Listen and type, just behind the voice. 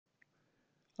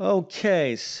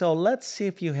Okay, so let's see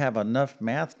if you have enough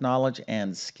math knowledge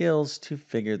and skills to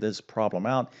figure this problem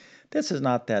out. This is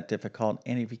not that difficult,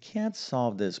 and if you can't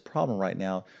solve this problem right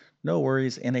now, no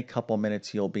worries. In a couple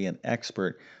minutes, you'll be an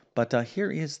expert. But here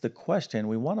is the question.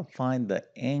 We want to find the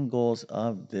angles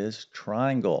of this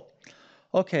triangle.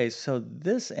 Okay, so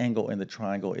this angle in the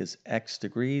triangle is x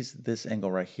degrees. This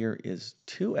angle right here is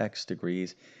 2x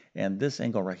degrees. And this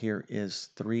angle right here is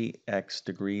 3x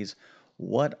degrees.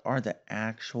 What are the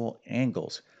actual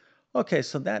angles? Okay,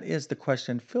 so that is the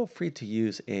question. Feel free to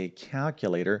use a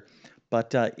calculator.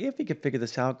 But if you can figure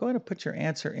this out, go ahead and put your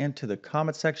answer into the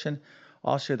comment section.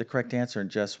 I'll share the correct answer in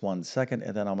just 1 second,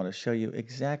 and then I'm going to show you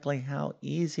exactly how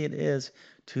easy it is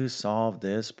to solve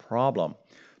this problem.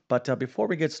 But before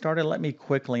we get started, let me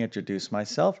quickly introduce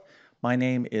myself. My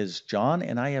name is John,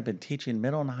 and I have been teaching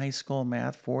middle and high school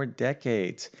math for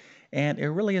decades. And it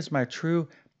really is my true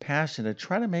passion to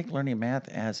try to make learning math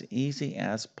as easy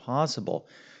as possible.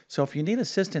 So if you need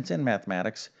assistance in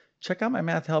mathematics, check out my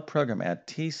math help program at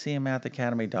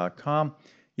tcmathacademy.com.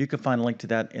 You can find a link to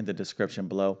that in the description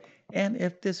below. And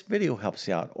if this video helps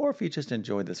you out, or if you just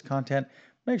enjoyed this content,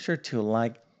 make sure to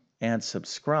like and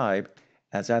subscribe,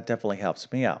 as that definitely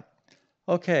helps me out.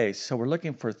 Okay, so we're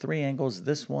looking for three angles,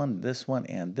 this one,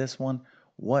 and this one.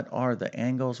 What are the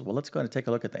angles? Well, let's go ahead and take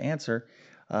a look at the answer.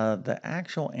 The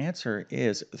actual answer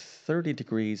is 30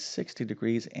 degrees, 60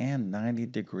 degrees, and 90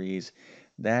 degrees.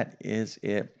 That is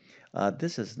it.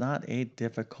 This is not a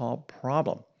difficult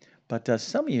problem. But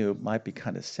some of you might be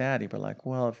kind of sad. You're like,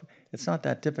 well, if it's not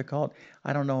that difficult,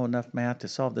 I don't know enough math to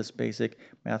solve this basic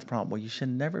math problem. Well, you should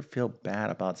never feel bad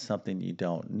about something you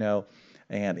don't know.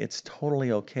 And it's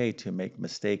totally okay to make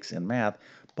mistakes in math.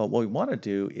 But what we want to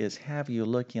do is have you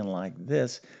looking like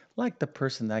this, like the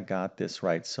person that got this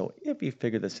right. So if you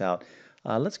figure this out,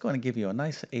 let's go and give you a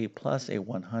nice A plus, a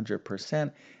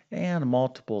 100%, and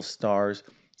multiple stars.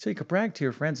 So you can brag to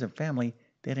your friends and family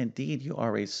that indeed you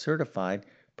are a certified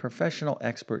professional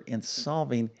expert in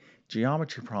solving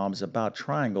geometry problems about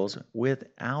triangles with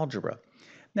algebra.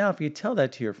 Now, if you tell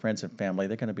that to your friends and family,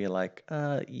 they're going to be like,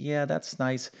 yeah, that's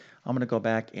nice. I'm going to go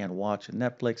back and watch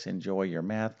Netflix, enjoy your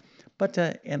math. But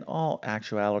in all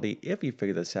actuality, if you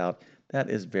figure this out, that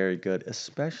is very good,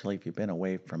 especially if you've been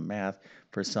away from math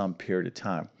for some period of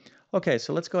time. Okay,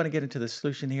 so let's go ahead and get into the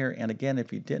solution here. And again,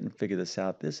 if you didn't figure this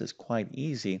out, this is quite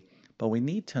easy, but we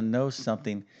need to know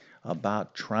something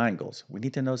about triangles. We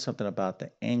need to know something about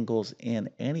the angles in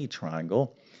any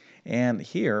triangle. And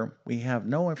here we have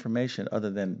no information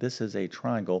other than this is a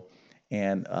triangle.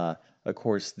 And of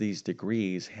course, these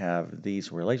degrees have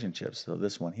these relationships. So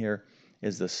this one here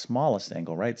is the smallest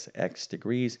angle, right? It's x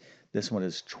degrees. This one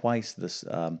is twice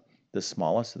the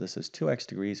smallest. So this is 2x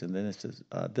degrees. And then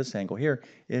this angle here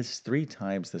is 3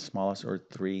 times the smallest, or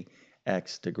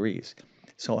 3x degrees.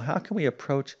 So how can we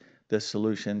approach the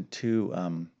solution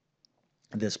to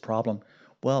this problem?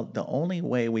 Well, the only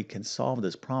way we can solve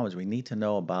this problem is we need to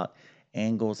know about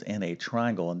angles in a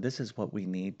triangle, and this is what we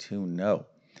need to know.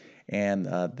 And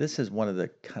this is one of the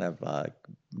kind of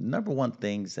number one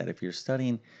things that if you're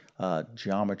studying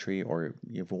geometry, or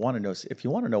if you want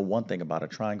to know one thing about a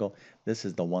triangle, this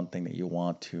is the one thing that you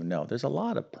want to know. There's a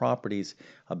lot of properties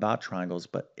about triangles,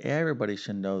 but everybody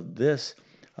should know this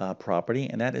property,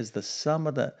 and that is the sum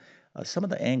of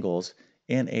the angles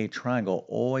in a triangle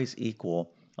always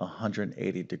equal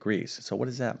 180 degrees. So what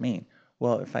does that mean?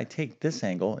 Well, if I take this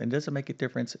angle, and it doesn't make a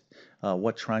difference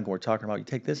what triangle we're talking about, you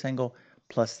take this angle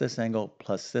plus this angle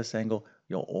plus this angle,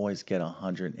 you'll always get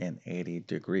 180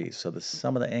 degrees. So the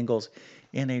sum of the angles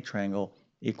in a triangle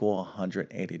equal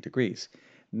 180 degrees.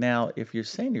 Now, if you're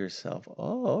saying to yourself,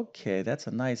 oh, okay, that's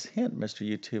a nice hint, Mr.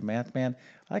 YouTube Math Man,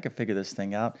 I can figure this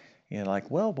thing out. You're like,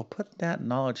 well, we'll put that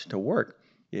knowledge to work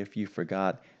if you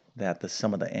forgot that the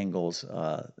sum of the angles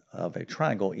of a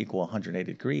triangle equal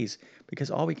 180 degrees, because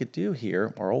all we could do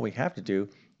here, or all we have to do,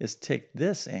 is take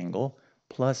this angle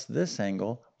plus this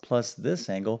angle plus this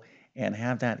angle and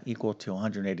have that equal to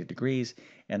 180 degrees,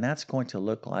 and that's going to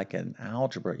look like an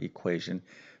algebra equation.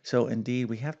 So indeed,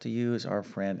 we have to use our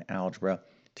friend algebra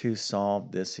to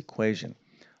solve this equation.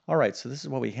 All right, so this is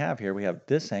what we have here. We have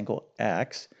this angle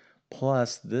x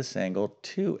plus this angle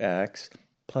 2x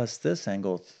plus this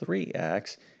angle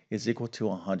 3x is equal to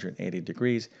 180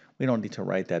 degrees. We don't need to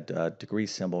write that degree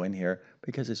symbol in here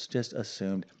because it's just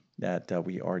assumed that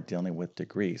we are dealing with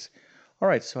degrees. All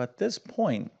right, so at this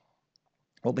point,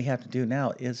 what we have to do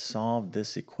now is solve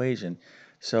this equation.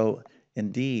 So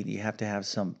indeed, you have to have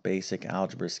some basic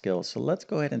algebra skills. So let's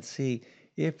go ahead and see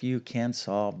if you can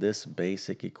solve this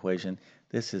basic equation.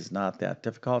 This is not that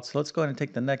difficult. So let's go ahead and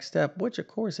take the next step, which of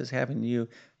course is having you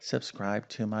subscribe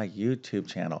to my YouTube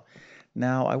channel.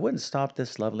 Now, I wouldn't stop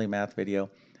this lovely math video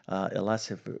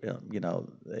unless if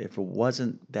if it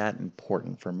wasn't that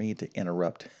important for me to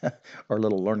interrupt our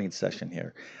little learning session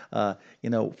here.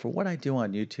 For what I do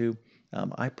on YouTube,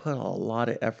 I put a lot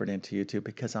of effort into YouTube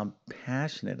because I'm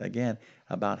passionate again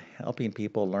about helping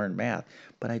people learn math.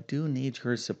 But I do need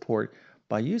your support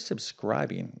by you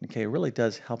subscribing. Okay, it really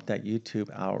does help that YouTube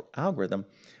algorithm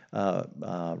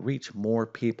reach more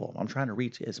people. I'm trying to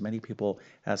reach as many people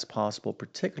as possible,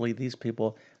 particularly these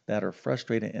people that are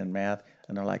frustrated in math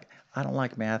and they're like, I don't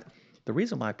like math. The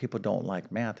reason why people don't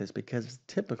like math is because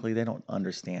typically they don't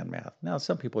understand math. Now,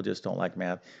 some people just don't like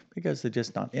math because they're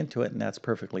just not into it, and that's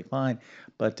perfectly fine.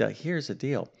 But here's the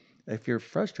deal. If you're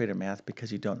frustrated in math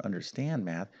because you don't understand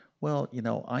math, well,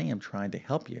 I am trying to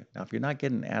help you. Now, if you're not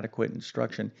getting adequate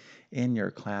instruction in your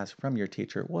class from your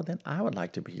teacher, well, then I would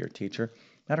like to be your teacher.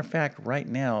 Matter of fact, right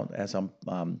now, as I'm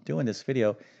doing this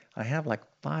video, I have like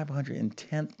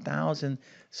 510,000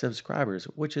 subscribers,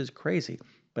 which is crazy.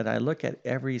 But I look at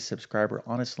every subscriber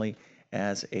honestly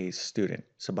as a student.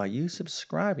 So by you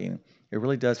subscribing, it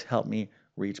really does help me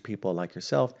reach people like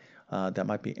yourself that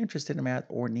might be interested in math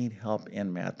or need help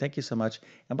in math. Thank you so much.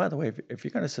 And by the way, if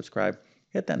you're going to subscribe,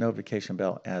 hit that notification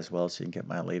bell as well so you can get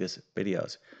my latest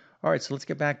videos. All right, so let's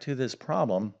get back to this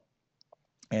problem.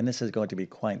 And this is going to be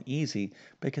quite easy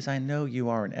because I know you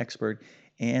are an expert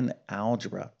in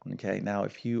algebra. Okay, now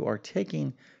if you are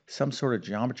taking some sort of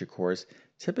geometry course,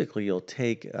 typically you'll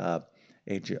take a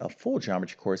full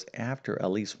geometry course after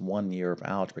at least 1 year of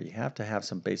algebra. You have to have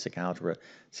some basic algebra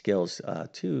skills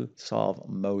to solve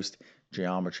most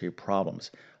geometry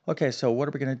problems. Okay, so what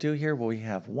are we going to do here? Well, we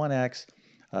have 1x,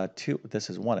 this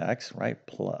is 1x, right?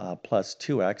 Plus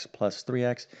 2x plus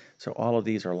 3x. So all of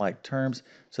these are like terms.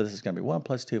 So this is going to be 1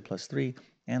 plus 2 plus 3.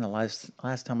 And the last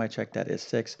time I checked, that is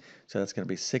 6. So that's going to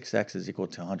be 6x is equal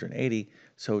to 180.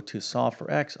 So to solve for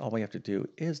x, all we have to do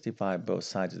is divide both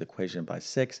sides of the equation by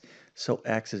 6. So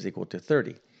x is equal to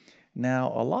 30.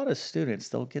 Now, a lot of students,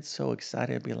 they'll get so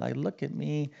excited and be like, look at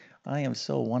me. I am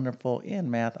so wonderful in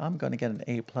math. I'm going to get an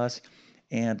A plus.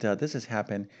 And this has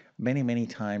happened many, many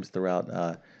times throughout,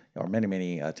 or many,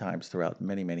 many times throughout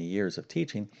many, many years of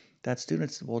teaching, that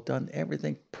students will have done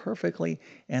everything perfectly,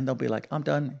 and they'll be like, I'm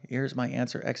done. Here's my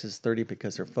answer. X is 30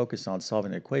 because they're focused on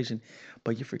solving the equation,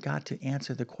 but you forgot to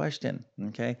answer the question,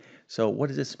 okay? So what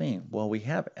does this mean? Well, we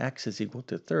have X is equal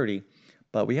to 30,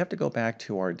 but we have to go back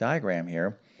to our diagram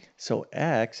here. So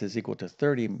X is equal to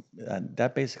 30.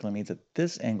 That basically means that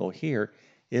this angle here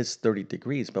is 30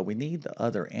 degrees, but we need the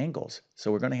other angles.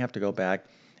 So we're going to have to go back,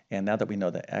 and now that we know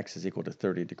that x is equal to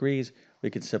 30 degrees, we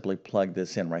can simply plug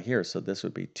this in right here. So this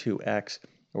would be 2x,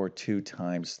 or 2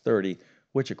 times 30,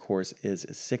 which of course is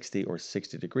 60, or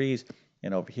 60 degrees.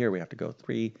 And over here we have to go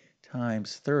 3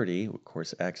 times 30, of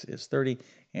course x is 30,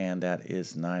 and that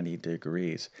is 90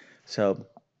 degrees. So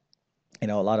a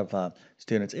lot of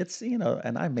students,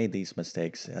 and I made these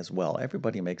mistakes as well.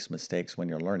 Everybody makes mistakes when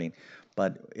you're learning,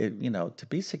 but to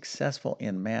be successful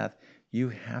in math, you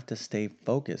have to stay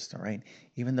focused, all right?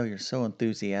 Even though you're so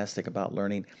enthusiastic about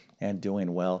learning and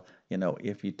doing well,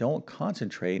 if you don't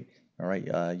concentrate, all right,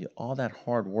 all that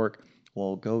hard work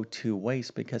will go to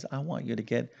waste because I want you to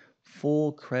get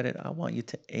full credit. I want you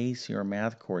to ace your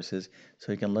math courses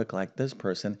so you can look like this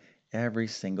person every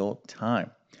single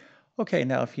time. Okay,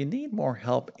 now if you need more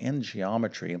help in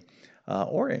geometry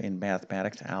or in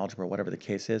mathematics, algebra, whatever the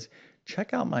case is,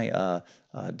 check out my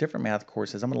different math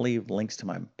courses. I'm going to leave links to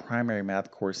my primary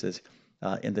math courses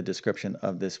in the description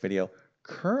of this video.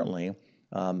 Currently,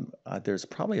 there's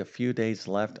probably a few days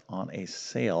left on a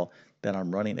sale that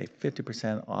I'm running, a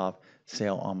 50% off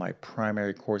sale on my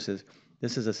primary courses.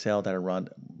 This is a sale that I run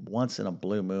once in a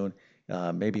blue moon,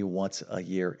 maybe once a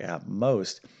year at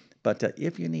most. But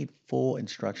if you need full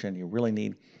instruction, you really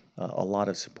need a lot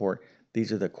of support,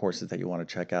 these are the courses that you want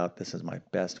to check out. This is my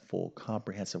best full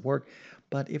comprehensive work.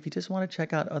 But if you just want to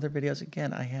check out other videos,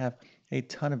 again, I have a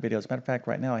ton of videos. Matter of fact,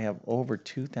 right now I have over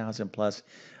 2,000 plus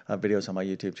videos on my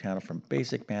YouTube channel, from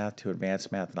basic math to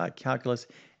advanced math like calculus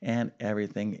and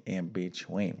everything in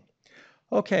between.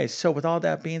 Okay, so with all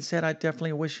that being said, I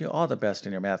definitely wish you all the best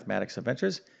in your mathematics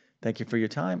adventures. Thank you for your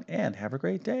time and have a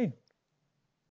great day.